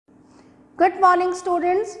Good morning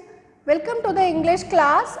students. Welcome to the English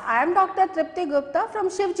class. I am Dr. Tripti Gupta from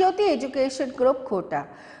Shiv Jyoti Education Group, Kota.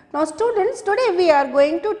 Now students, today we are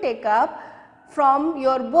going to take up from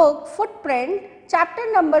your book Footprint, chapter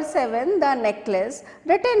number 7, The Necklace,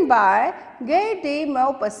 written by Guy de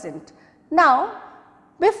Maupassant. Now,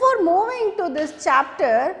 before moving to this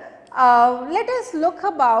chapter, let us look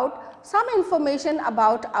about some information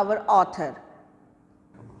about our author.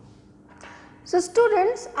 So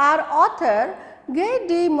students, our author Guy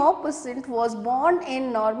de Maupassant was born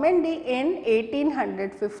in Normandy in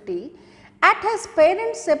 1850. At his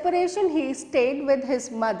parents' separation, he stayed with his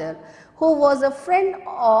mother, who was a friend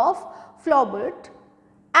of Flaubert.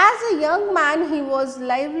 As a young man, he was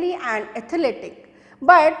lively and athletic,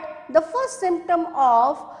 but the first symptom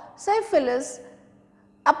of syphilis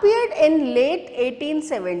appeared in late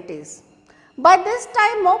 1870s. By this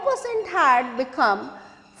time, Maupassant had become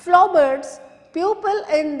Flaubert's pupil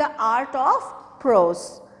in the art of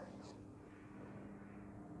prose.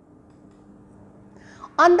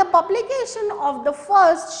 On the publication of the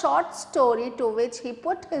first short story to which he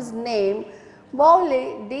put his name,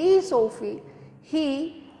 Boulle de Sophie,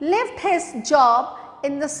 he left his job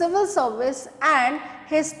in the civil service and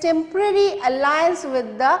his temporary alliance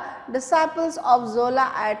with the disciples of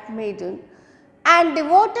Zola at Meudon and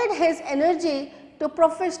devoted his energy to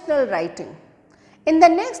professional writing. In the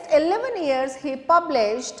next 11 years, he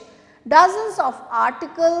published dozens of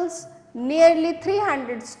articles, nearly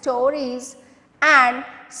 300 stories and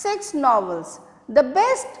 6 novels, the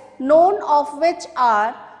best known of which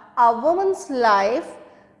are A Woman's Life,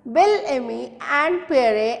 Belle Aimée and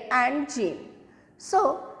Pierre and Jean.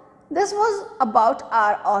 So, this was about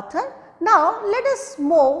our author. Now, let us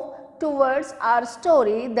move towards our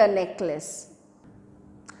story, The Necklace.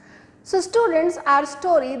 So students, our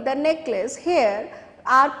story, The Necklace, here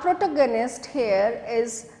our protagonist here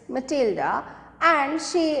is Matilda, and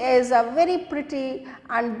she is a very pretty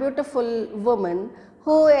and beautiful woman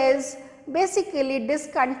who is basically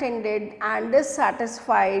discontented and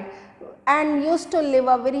dissatisfied and used to live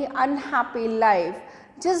a very unhappy life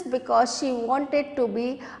just because she wanted to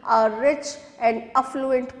be a rich and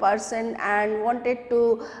affluent person and wanted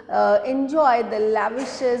to enjoy the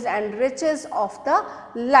lavishes and riches of the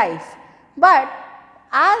life. But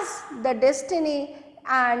as the destiny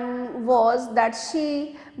and was that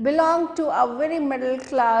she belonged to a very middle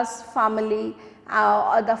class family,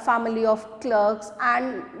 the family of clerks,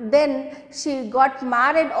 and then she got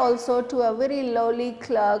married also to a very lowly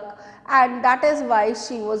clerk, and that is why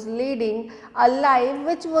she was leading a life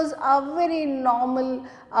which was a very normal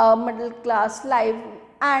middle class life,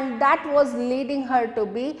 and that was leading her to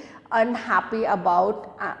be unhappy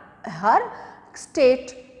about her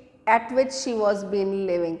state at which she was been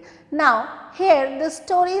living. Now, here the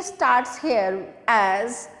story starts here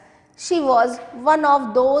as she was one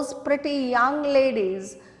of those pretty young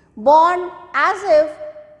ladies born as if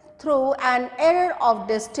through an error of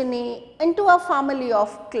destiny into a family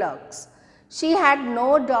of clerks. She had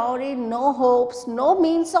no dowry, no hopes, no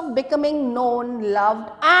means of becoming known,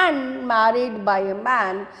 loved and married by a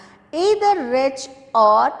man either rich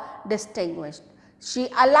or distinguished. She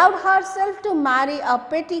allowed herself to marry a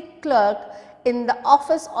petty clerk in the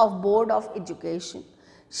office of Board of Education.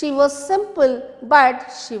 She was simple,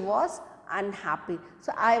 but she was unhappy.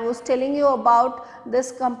 So, I was telling you about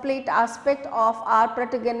this complete aspect of our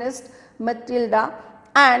protagonist Matilda,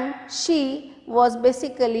 and she was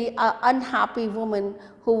basically an unhappy woman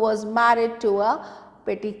who was married to a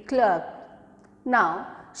petty clerk. Now,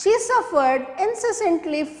 she suffered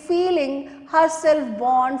incessantly, feeling herself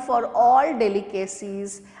born for all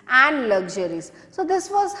delicacies and luxuries. So, this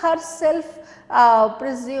was her self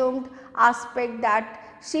presumed aspect, that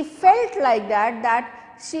she felt like that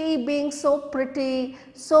she being so pretty,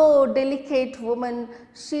 so delicate woman,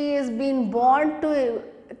 she is being born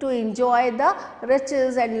to enjoy the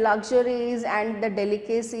riches and luxuries and the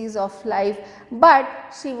delicacies of life,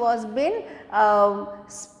 but she was been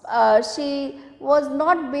she was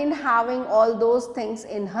not been having all those things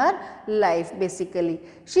in her life basically.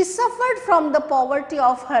 She suffered from the poverty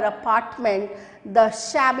of her apartment, the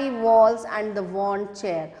shabby walls and the worn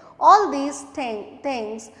chair. All these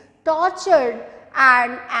things tortured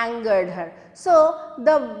and angered her. So,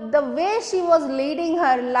 the way she was leading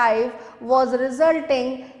her life was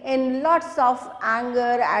resulting in lots of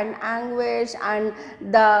anger and anguish, and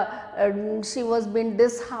she was being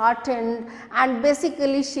disheartened, and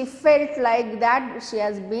basically she felt like that she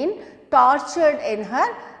has been tortured in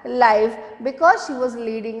her life because she was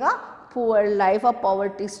leading a poor life, a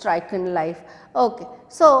poverty stricken life. Okay.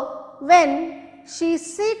 So, when she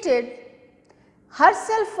seated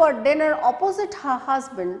herself for dinner opposite her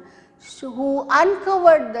husband, who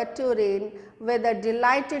uncovered the tureen with a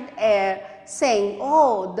delighted air, saying,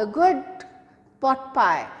 "Oh, the good pot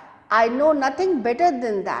pie! I know nothing better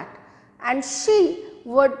than that." And she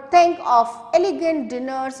would think of elegant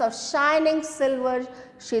dinners of shining silver.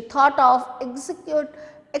 She thought of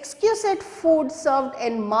exquisite food served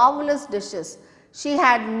in marvelous dishes. She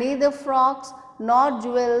had neither frocks nor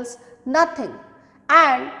jewels, nothing,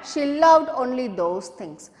 and she loved only those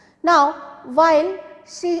things. Now, while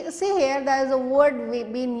see here, there is a word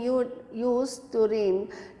being used, tureen.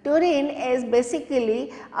 Tureen is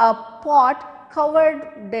basically a pot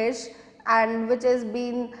covered dish, and which is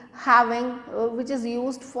been having which is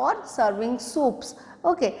used for serving soups.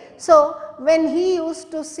 Okay. So, when he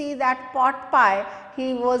used to see that pot pie,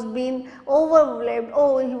 he was being overwhelmed,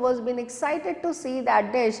 oh, he was being excited to see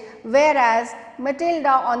that dish, whereas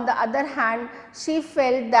Matilda on the other hand, she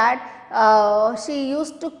felt that she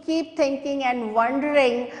used to keep thinking and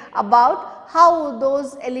wondering about how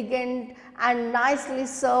those elegant and nicely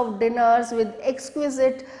served dinners with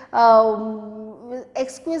exquisite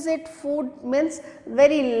food, means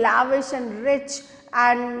very lavish and rich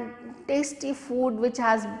and tasty food which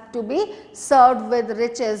has to be served with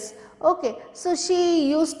riches. Okay. So, she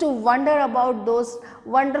used to wonder about those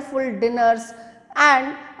wonderful dinners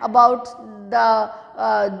and about the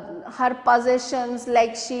her possessions,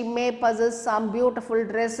 like she may possess some beautiful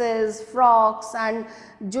dresses, frocks and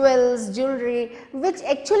jewelry, which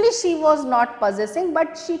actually she was not possessing,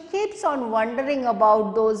 but she keeps on wondering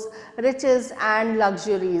about those riches and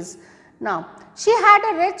luxuries. Now, she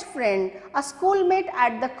had a rich friend, a schoolmate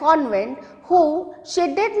at the convent, who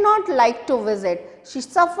she did not like to visit. She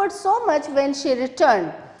suffered so much when she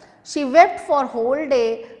returned. She wept for whole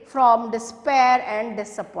day from despair and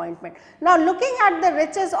disappointment. Now, looking at the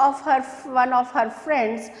riches of her one of her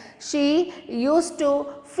friends, she used to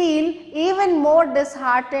feel even more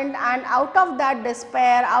disheartened, and out of that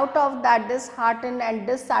despair, out of that disheartened and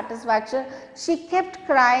dissatisfaction, she kept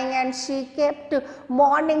crying and she kept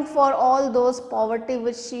mourning for all those poverty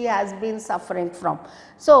which she has been suffering from.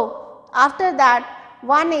 So, after that,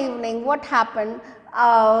 one evening what happened,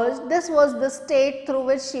 this was the state through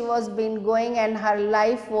which she was been going, and her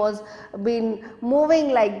life was been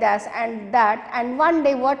moving like this and that. And one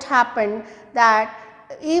day what happened, that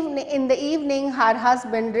in the evening her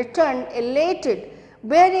husband returned elated,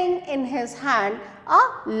 bearing in his hand a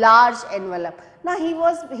large envelope. Now,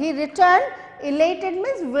 he returned elated,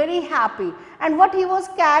 means very happy, and what he was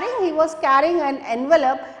carrying? He was carrying an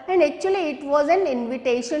envelope, and actually it was an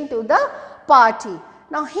invitation to the party.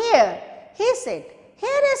 Now, here he said,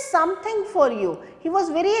 "Here is something for you." He was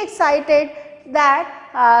very excited that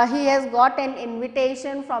he has got an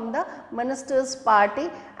invitation from the minister's party,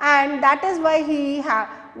 and that is why he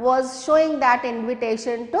was showing that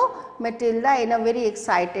invitation to Matilda in a very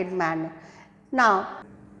excited manner. Now,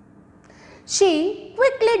 she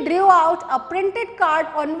quickly drew out a printed card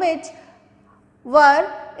on which were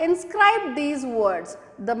inscribed these words: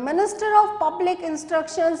 "The Minister of Public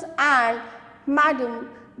Instructions and Madame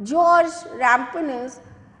George Ramponneau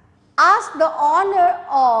asked the honor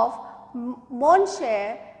of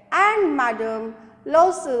Monsieur and Madame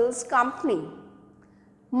Loisel's company,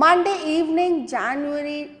 Monday evening,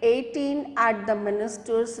 January 18 at the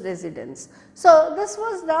minister's residence." So, this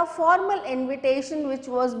was the formal invitation which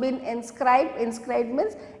was been inscribed. Inscribed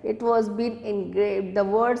means it was been engraved, the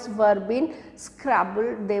words were been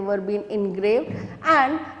scrabbled, they were been engraved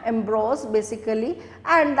and embossed basically,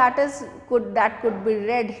 and that could be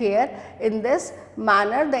read here in this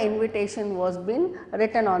manner. The invitation was been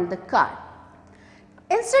written on the card.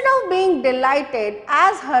 Instead of being delighted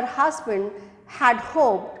as her husband had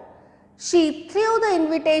hoped, she threw the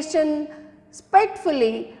invitation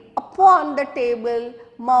spitefully upon the table,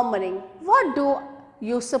 murmuring, "What do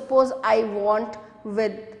you suppose I want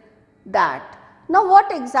with that?" Now,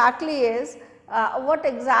 what exactly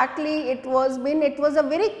it was been? It was a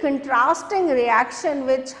very contrasting reaction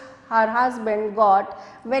which her husband got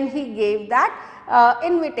when he gave that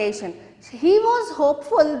invitation. He was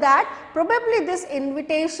hopeful that probably this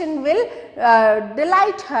invitation will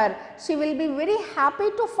delight her. She will be very happy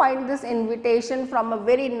to find this invitation from a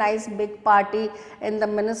very nice big party in the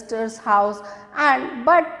minister's house. And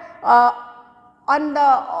but on the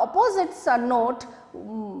opposite note,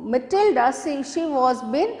 Matilda, she was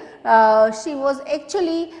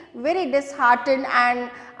actually very disheartened,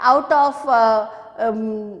 and out of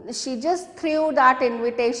she just threw that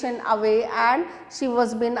invitation away, and she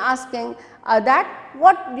was been asking that,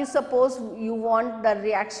 "What you suppose you want the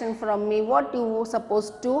reaction from me? What you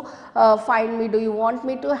supposed to find me? Do you want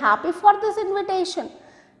me to happy for this invitation?"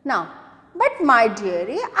 Now, "But my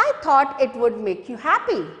dearie, I thought it would make you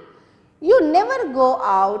happy." You never go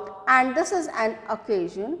out and this is an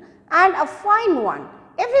occasion and a fine one.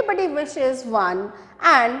 Everybody wishes one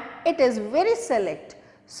and it is very select.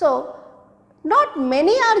 So, not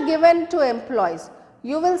many are given to employees.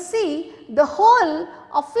 You will see the whole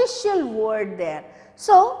official word there.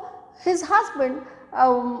 So, his husband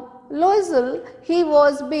Loisel, he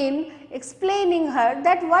was been explaining her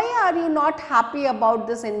that why are you not happy about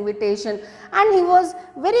this invitation, and he was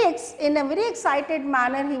in a very excited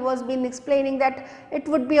manner he was been explaining that it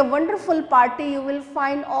would be a wonderful party, you will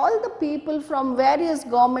find all the people from various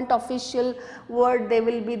government official world, they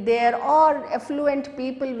will be there, or affluent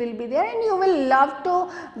people will be there, and you will love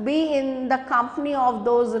to be in the company of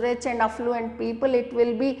those rich and affluent people. It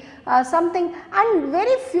will be something, and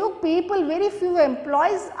very few people, very few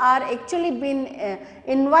employees are actually been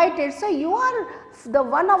invited. So, you are the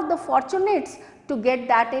one of the fortunates to get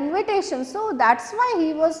that invitation. So, that is why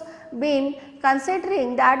he was been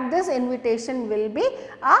considering that this invitation will be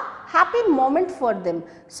a happy moment for them.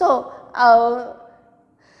 So,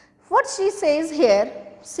 what she says here,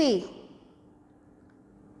 see,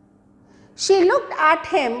 she looked at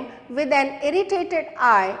him with an irritated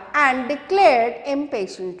eye and declared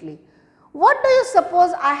impatiently, "What do you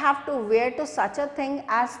suppose I have to wear to such a thing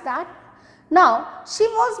as that?" Now, she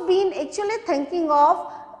was been actually thinking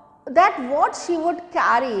of that what she would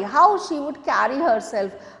carry, how she would carry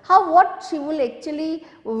herself, how what she will actually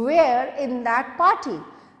wear in that party.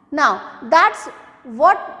 Now, that is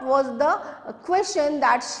what was the question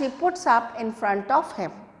that she puts up in front of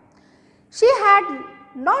him. She had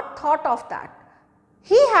not thought of that.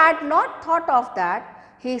 He had not thought of that.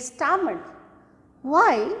 He stammered,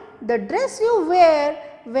 "Why, the dress you wear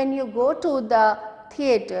when you go to the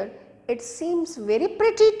theatre, it seems very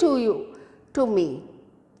pretty to you, to me."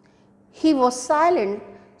 He was silent,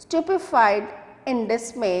 stupefied in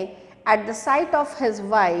dismay at the sight of his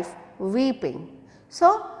wife weeping.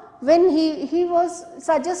 So, when he was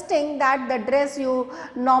suggesting that the dress you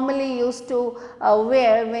normally used to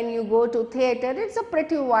wear when you go to theatre, it is a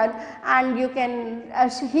pretty one, and you can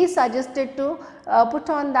he suggested to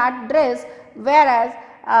put on that dress, whereas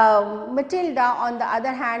Matilda on the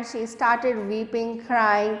other hand, she started weeping,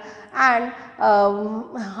 crying, and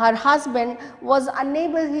her husband was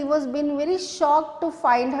unable, he was been very shocked to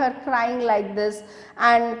find her crying like this,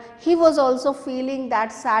 and he was also feeling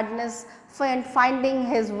that sadness and finding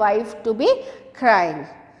his wife to be crying.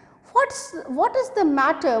 What is the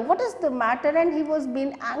matter? What is the matter? And he was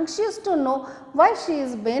being anxious to know why she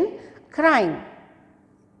has been crying.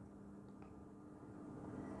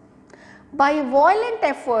 By a violent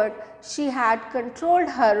effort, she had controlled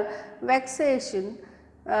her vexation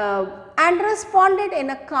and responded in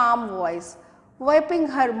a calm voice, wiping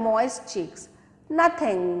her moist cheeks,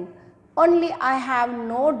 "Nothing. Only I have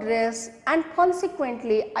no dress and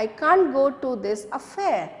consequently I can't go to this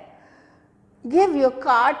affair. Give your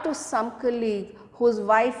card to some colleague whose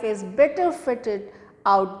wife is better fitted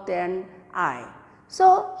out than I." So,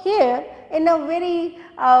 here in a very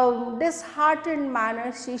disheartened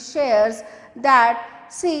manner she shares that,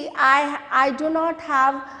 "See, I do not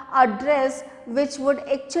have a dress which would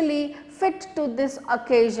actually fit to this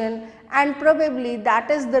occasion, and probably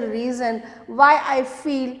that is the reason why I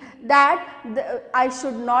feel that I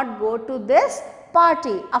should not go to this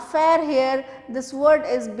party." Affair here, this word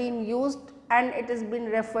is being used and it is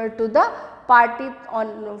being referred to the party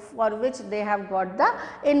for which they have got the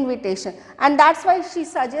invitation, and that is why she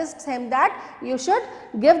suggests him that you should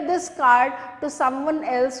give this card to someone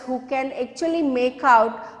else who can actually make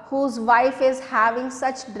out whose wife is having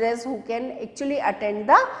such dress, who can actually attend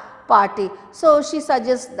the party. So, she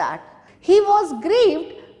suggests that. He was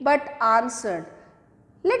grieved but answered,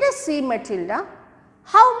 "Let us see, Matilda,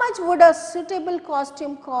 how much would a suitable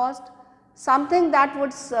costume cost? Something that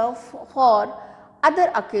would serve for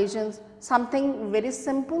other occasions, something very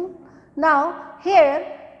simple." Now, here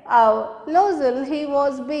Loisel, he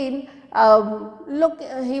was being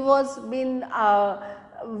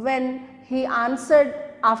when he answered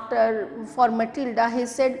after for Matilda, he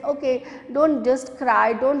said, "Okay, don't just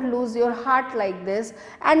cry, don't lose your heart like this,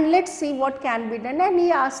 and let us see what can be done." And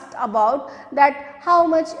he asked about that how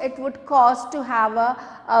much it would cost to have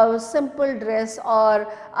a simple dress or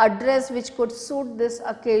a dress which could suit this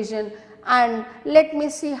occasion, and let me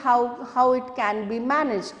see how it can be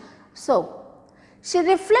managed. So, she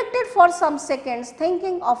reflected for some seconds,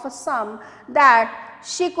 thinking of a sum that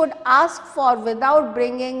she could ask for without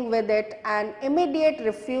bringing with it an immediate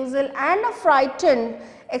refusal and a frightened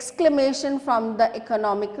exclamation from the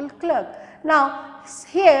economical clerk. Now,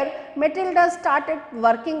 here Matilda started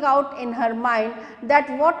working out in her mind that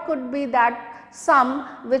what could be that sum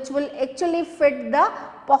which will actually fit the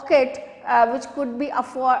pocket which could be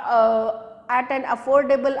at an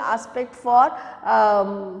affordable aspect for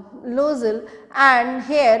Loisel, and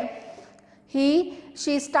here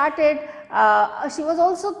she started, she was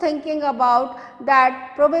also thinking about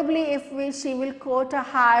that probably if she will quote a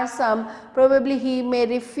higher sum, probably he may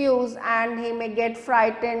refuse and he may get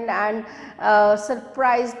frightened and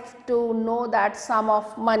surprised to know that sum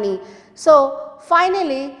of money. So,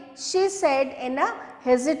 finally, she said in a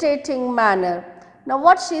hesitating manner. Now,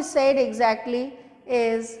 what she said exactly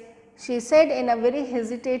is, she said in a very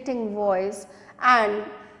hesitating voice, and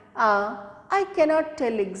I cannot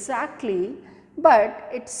tell exactly, but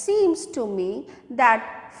it seems to me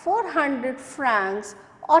that 400 francs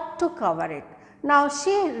ought to cover it. Now,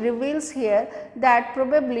 she reveals here that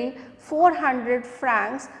probably 400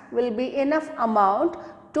 francs will be enough amount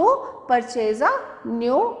to purchase a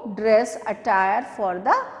new dress attire for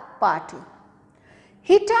the party.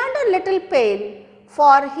 He turned a little pale,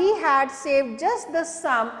 for he had saved just the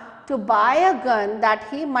sum to buy a gun that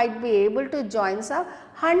he might be able to join some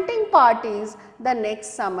hunting parties the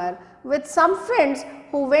next summer with some friends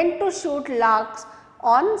who went to shoot larks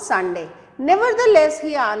on Sunday. Nevertheless,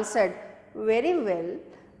 he answered, "Very well,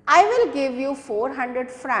 I will give you 400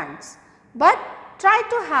 francs, but try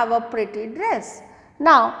to have a pretty dress."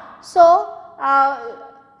 Now, so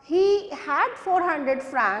he had 400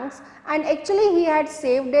 francs and actually he had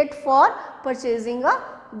saved it for purchasing a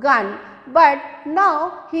gun, but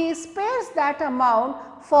now he spares that amount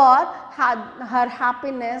for her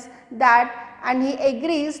happiness, that, and he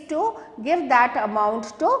agrees to give that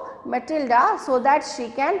amount to Matilda so that she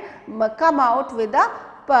can come out with a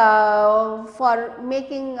for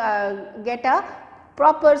making get a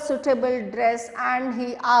proper suitable dress, and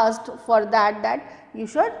he asked for that you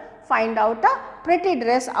should find out a pretty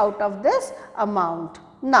dress out of this amount.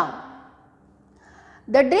 Now,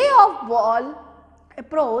 the day of ball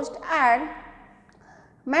approached and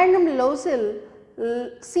Madame Loisel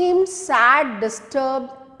seemed sad,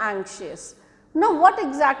 disturbed, anxious. Now, what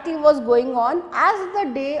exactly was going on? As the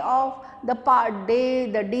day of the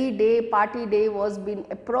D-Day, party day was been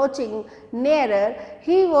approaching nearer,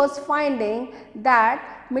 he was finding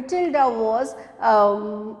that Matilda was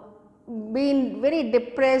being very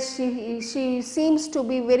depressed. She seems to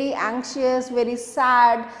be very anxious, very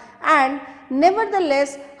sad, and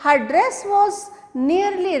nevertheless her dress was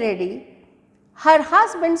nearly ready. Her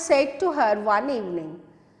husband said to her one evening,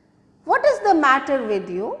 "What is the matter with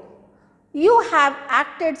you? You have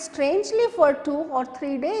acted strangely for 2 or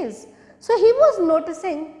 3 days." So, he was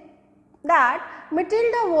noticing that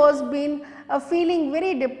Matilda was been feeling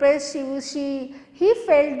very depressed. He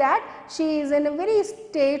felt that she is in a very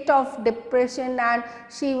state of depression and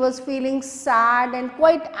she was feeling sad and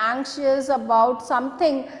quite anxious about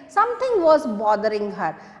something was bothering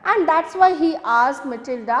her, and that is why he asked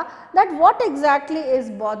Matilda that what exactly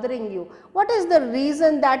is bothering you, what is the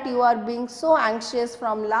reason that you are being so anxious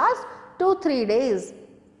from last 2-3 days.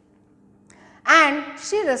 And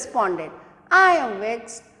she responded, "I am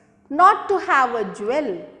vexed not to have a jewel,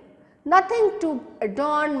 nothing to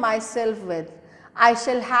adorn myself with. I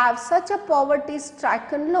shall have such a poverty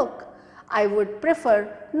stricken look. I would prefer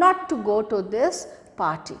not to go to this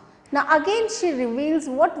party." Now, again she reveals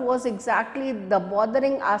what was exactly the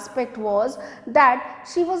bothering aspect was, that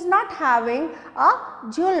she was not having a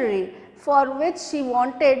jewelry for which she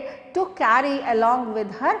wanted to carry along with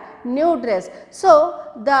her new dress. So,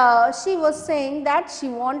 she was saying that she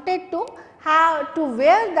wanted to have to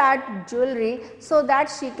wear that jewelry so that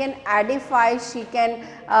she can edify, she can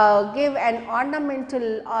give an ornamental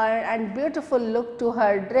and beautiful look to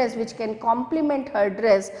her dress, which can complement her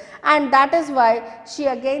dress, and that is why she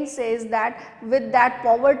again says that with that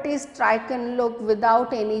poverty stricken look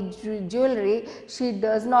without any jewelry, she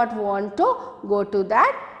does not want to go to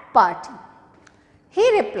that party. He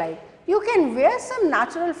replied, "You can wear some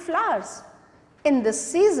natural flowers. In this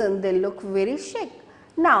season they look very chic."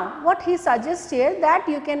 Now, what he suggests here, that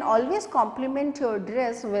you can always complement your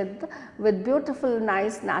dress with beautiful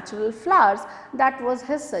nice natural flowers. That was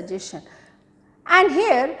his suggestion. And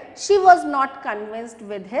here she was not convinced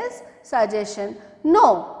with his suggestion. "No,"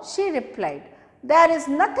 she replied, "there is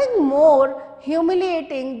nothing more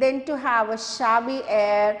humiliating than to have a shabby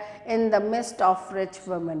air in the midst of rich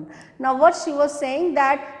women." Now, what she was saying,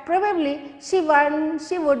 that probably she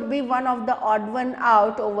would be one of the odd one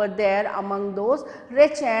out over there among those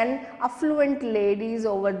rich and affluent ladies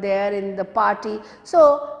over there in the party. So,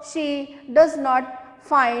 she does not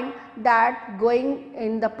find that going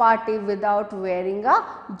in the party without wearing a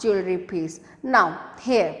jewelry piece. Now,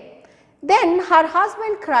 here, then her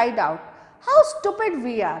husband cried out, "How stupid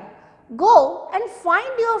we are! Go and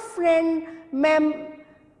find your friend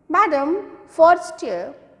Madame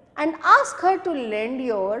Forestier and ask her to lend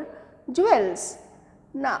your jewels.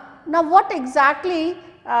 Now what exactly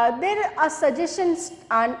there are suggestions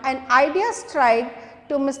and an idea strike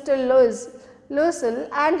to Mr. Lucille,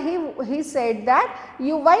 and he said that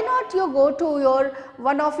why not you go to your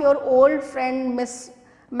one of your old friend Miss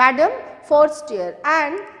Madame Forestier,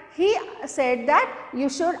 and he said that you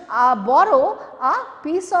should borrow a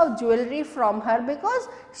piece of jewelry from her because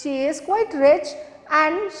she is quite rich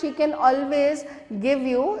and she can always give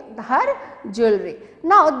you her jewelry.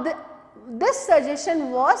 Now this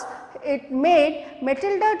suggestion it made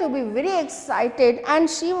Matilda to be very excited, and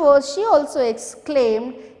she also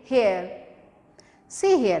exclaimed here,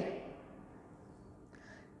 see here.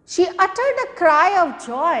 She uttered a cry of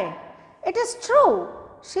joy. It is true,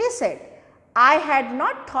 she said. I had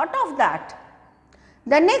not thought of that.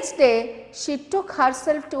 The next day, she took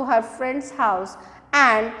herself to her friend's house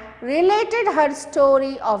and related her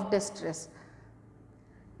story of distress.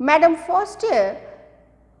 Madame Forestier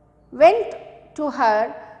went to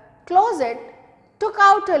her closet, took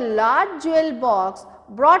out a large jewel box,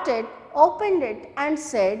 brought it, opened it and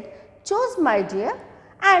said, choose my dear.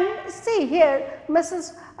 And see here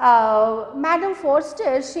Mrs. Madame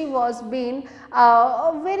Forestier, she was being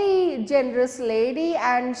a very generous lady,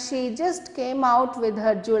 and she just came out with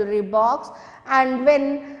her jewelry box, and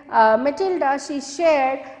when Matilda, she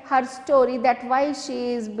shared her story that why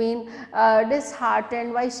she is being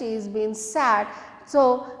disheartened, why she is being sad.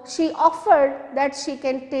 So she offered that she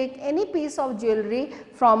can take any piece of jewelry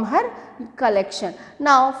from her collection.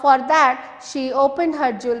 Now for that she opened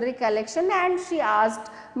her jewelry collection and she asked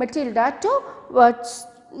Matilda to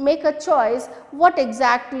make a choice what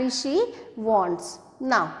exactly she wants.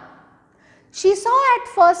 Now she saw at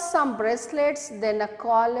first some bracelets, then a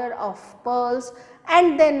collar of pearls,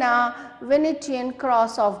 and then a Venetian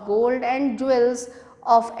cross of gold and jewels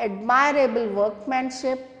of admirable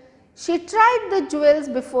workmanship. She tried the jewels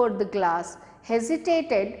before the glass,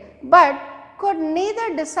 hesitated, but could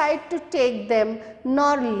neither decide to take them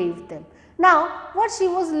nor leave them. Now what she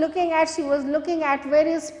was looking at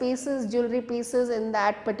various pieces, jewelry pieces in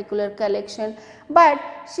that particular collection, but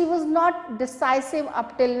she was not decisive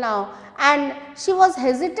up till now, and she was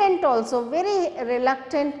hesitant also, very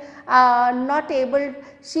reluctant, not able.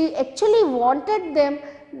 She actually wanted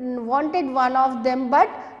one of them, but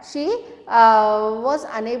she was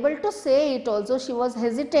unable to say it also, she was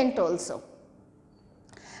hesitant also.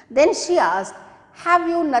 Then she asked, have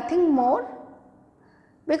you nothing more?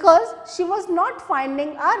 Because she was not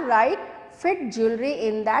finding a right fit jewelry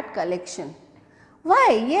in that collection.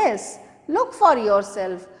 Why, yes, look for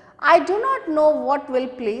yourself. I do not know what will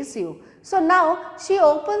please you. So now she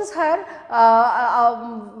opens her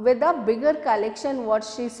with a bigger collection, what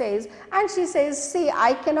she says, and she says, see,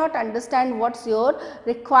 I cannot understand what your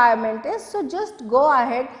requirement is, so just go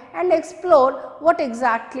ahead and explore what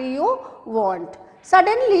exactly you want.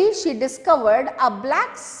 Suddenly she discovered a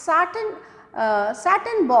black satin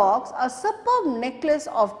box, a superb necklace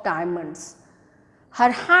of diamonds.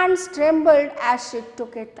 Her hands trembled as she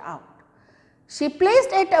took it out. She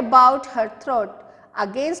placed it about her throat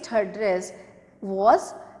against her dress,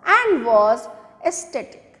 was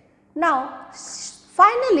aesthetic. Now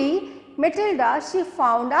finally Matilda, she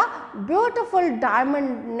found a beautiful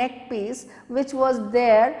diamond neck piece which was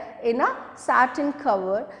there in a satin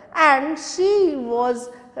cover, and she was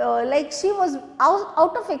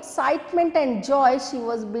out of excitement and joy, she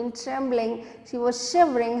was been trembling, she was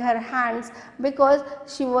shivering her hands because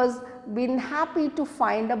she was been happy to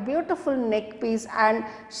find a beautiful neck piece, and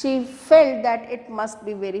she felt that it must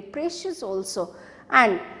be very precious also,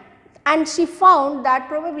 and she found that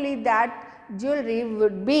probably that jewelry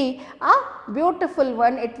would be a beautiful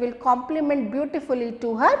one, it will complement beautifully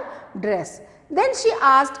to her dress. Then she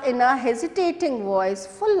asked in a hesitating voice,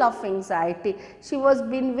 full of anxiety. She was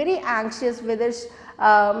being very anxious whether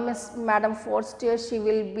Madame Forestier, she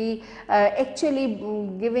will be actually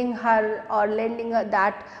giving her or lending her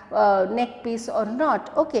that neck piece or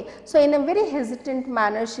not. Okay. So in a very hesitant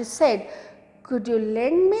manner she said, could you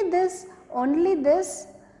lend me this, only this?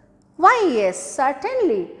 Why, yes,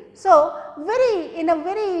 certainly. So in a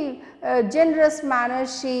very generous manner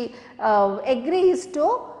she agrees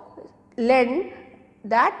to lend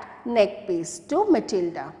that neck piece to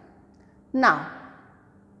Matilda. Now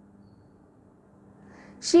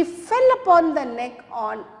she fell upon the neck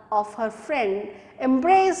of her friend,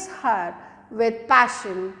 embraced her with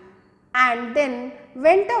passion, and then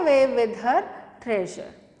went away with her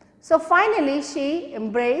treasure. So finally she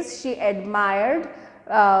embraced, she admired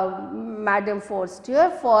Madame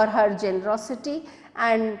Forestier for her generosity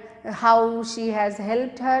and how she has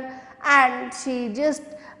helped her, and she just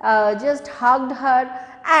hugged her,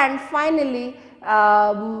 and finally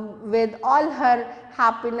with all her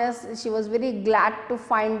happiness, she was very glad to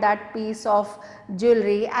find that piece of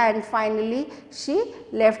jewelry, and finally she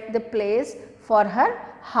left the place for her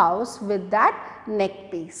house with that neck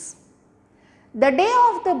piece. The day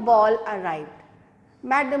of the ball arrived.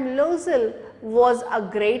 Madame Loisel was a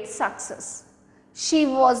great success. She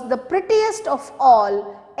was the prettiest of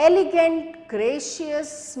all, elegant,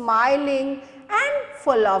 gracious, smiling and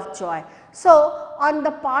full of joy. So, on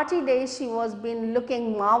the party day she was been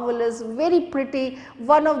looking marvelous, very pretty.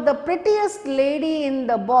 One of the prettiest lady in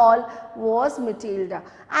the ball was Matilda,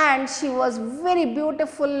 and she was very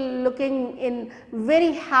beautiful looking, in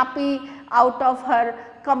very happy out of her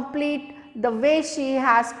complete, the way she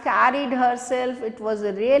has carried herself. It was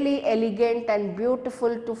really elegant and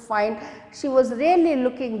beautiful to find. She was really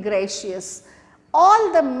looking gracious.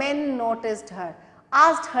 All the men noticed her,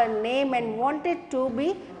 asked her name and wanted to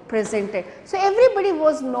be presented. So, everybody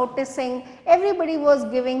was noticing, everybody was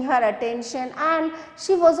giving her attention, and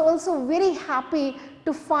she was also very happy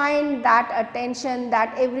to find that attention,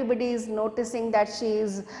 that everybody is noticing that she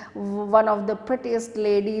is one of the prettiest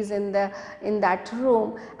ladies in that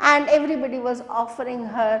room, and everybody was offering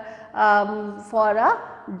her for a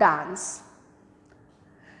dance.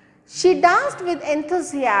 She danced with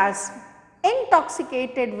enthusiasm,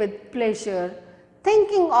 intoxicated with pleasure,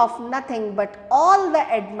 thinking of nothing but all the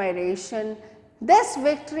admiration. This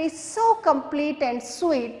victory so complete and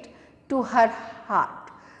sweet to her heart.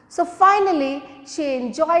 So, finally she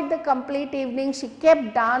enjoyed the complete evening. She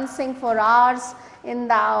kept dancing for hours in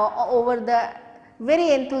the over the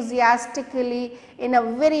very enthusiastically, in a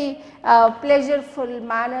very pleasureful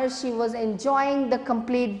manner. She was enjoying the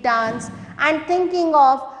complete dance and thinking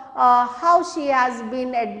of how she has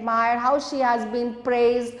been admired, how she has been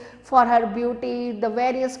praised for her beauty, the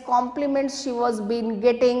various compliments she was been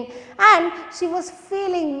getting, and she was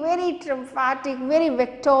feeling very triumphatic, very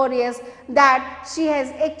victorious, that she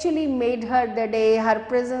has actually made her the day. Her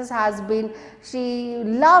presence has been, she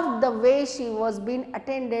loved the way she was being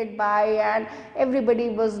attended by, and everybody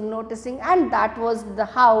was noticing, and that was the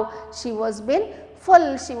how she was been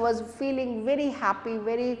full. She was feeling very happy,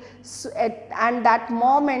 very, and that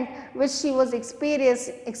moment which she was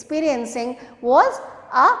experiencing was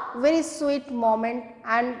a very sweet moment,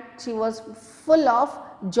 and she was full of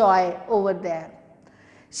joy over there.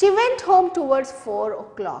 She went home towards 4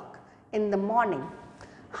 o'clock in the morning.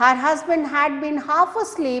 Her husband had been half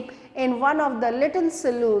asleep in one of the little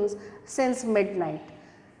saloons since midnight,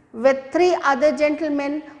 with 3 other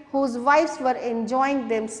gentlemen whose wives were enjoying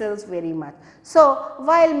themselves very much. So,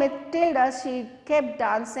 while Matilda, she kept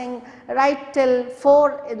dancing right till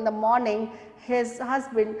 4 in the morning, his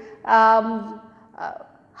husband,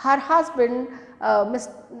 her husband,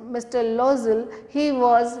 Mr. Loisel, he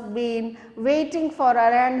was been waiting for her,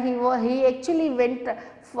 and he actually went,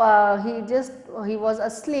 he was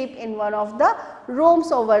asleep in one of the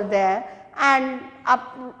rooms over there, and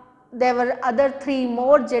there were other 3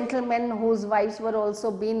 more gentlemen whose wives were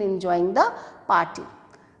also been enjoying the party.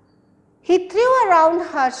 He threw around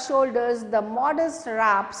her shoulders the modest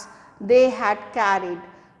wraps they had carried,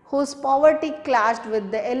 whose poverty clashed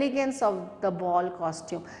with the elegance of the ball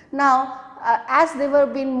costume. Now, as they were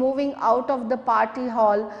been moving out of the party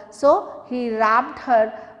hall, so he wrapped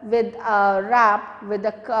her with a wrap, with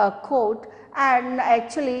a coat, and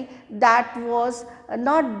actually that was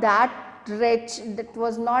not that rich, that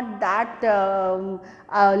was not that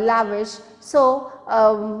lavish. So,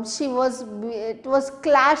 it was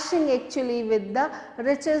clashing actually with the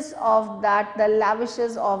riches of that, the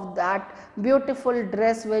lavishes of that beautiful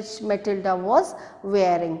dress which Matilda was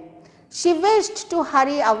wearing. She wished to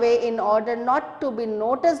hurry away in order not to be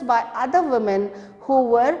noticed by other women who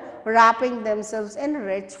were wrapping themselves in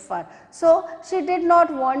rich fur. So, she did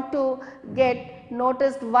not want to get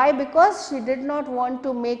noticed. Why? Because she did not want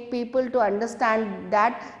to make people to understand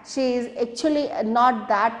that she is actually not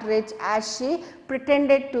that rich as she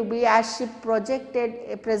pretended to be, as she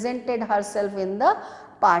presented herself in the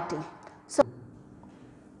party. So,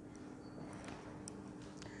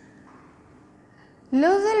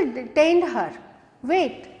 Loisel detained her.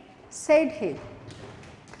 Wait, said he,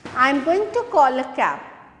 I am going to call a cab.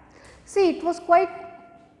 See, it was quite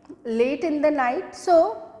late in the night,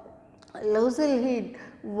 so Loisel, he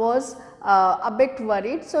was a bit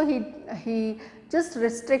worried, so he just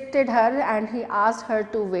restricted her and he asked her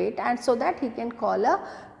to wait, and so that he can call a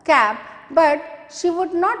cab, but she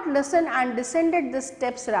would not listen and descended the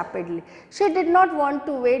steps rapidly. She did not want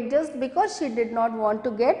to wait just because she did not want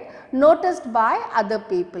to get noticed by other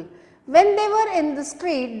people. When they were in the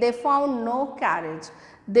street, they found no carriage.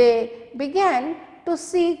 They began to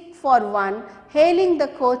seek for one, hailing the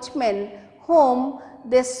coachman whom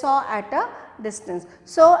they saw at a distance.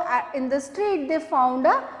 So, in the street they found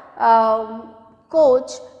a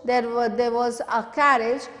coach, there was a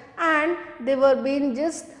carriage, and they were being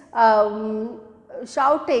just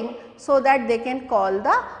shouting so that they can call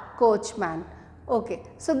the coachman. Okay.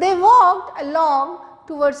 So, they walked along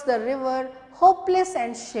towards the river, hopeless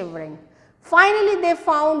and shivering. Finally, they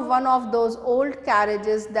found one of those old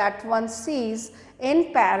carriages that one sees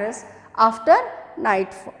in Paris after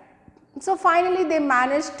nightfall. So, finally, they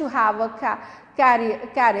managed to have a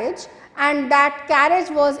carriage, and that carriage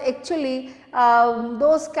was actually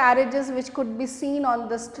those carriages which could be seen on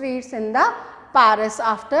the streets in the Paris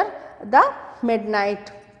after the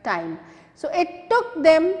midnight time. So, it took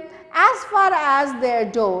them as far as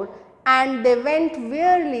their door, and they went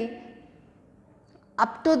wearily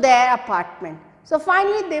up to their apartment. So,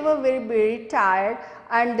 finally, they were very tired,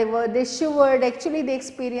 and they shivered. Actually, they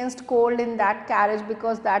experienced cold in that carriage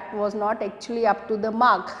because that was not actually up to the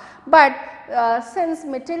mark. But since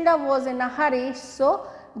Matilda was in a hurry, so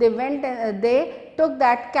they went and they took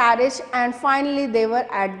that carriage, and finally they were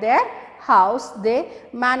at their house. They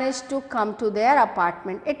managed to come to their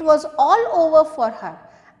apartment. It was all over for her,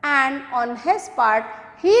 and on his part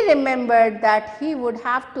he remembered that he would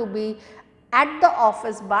have to be at the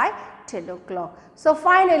office by 10 o'clock. So,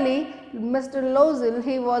 finally, Mr. Loisel,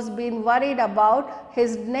 he was being worried about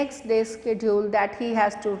his next day's schedule, that he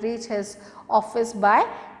has to reach his office by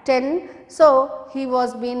 10. So, he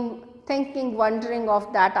was been thinking, wondering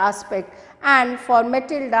of that aspect, and for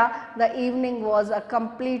Matilda the evening was a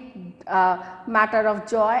complete matter of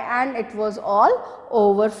joy, and it was all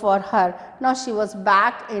over for her. Now, she was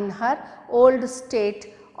back in her old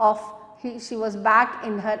state of she was back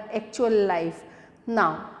in her actual life.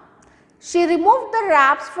 Now, she removed the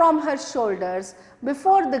wraps from her shoulders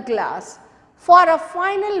before the glass for a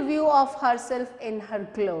final view of herself in her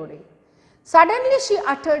glory. Suddenly she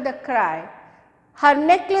uttered a cry. Her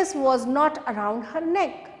necklace was not around her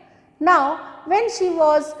neck. Now, when she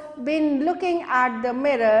was been looking at the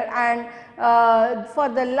mirror, and for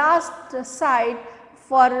the last sight,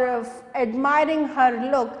 for admiring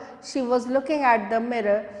her look, she was looking at the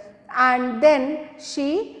mirror, and then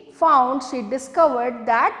she discovered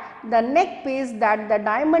that the neck piece, that the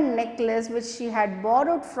diamond necklace which she had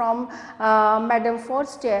borrowed from Madame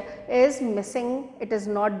Forestier is missing. It is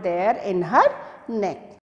not there in her neck.